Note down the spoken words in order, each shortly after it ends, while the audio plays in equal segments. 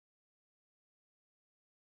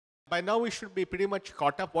by now we should be pretty much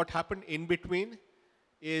caught up. What happened in between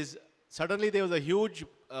is suddenly there was a huge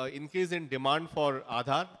increase in demand for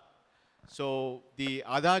Aadhaar. So the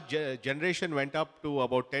Aadhaar generation went up to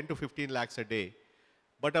about 10 to 15 lakhs a day.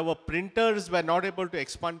 But our printers were not able to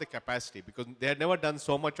expand the capacity because they had never done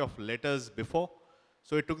so much of letters before.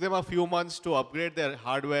 So it took them a few months to upgrade their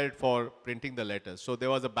hardware for printing the letters. So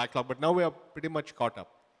there was a backlog, but now we are pretty much caught up.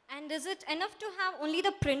 And is it enough to have only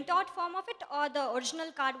the printout form of it or the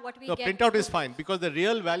original card what we No, get? printout is fine because the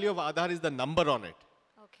real value of Aadhaar is the number on it.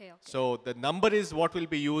 Okay, okay. So the number is what will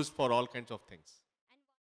be used for all kinds of things.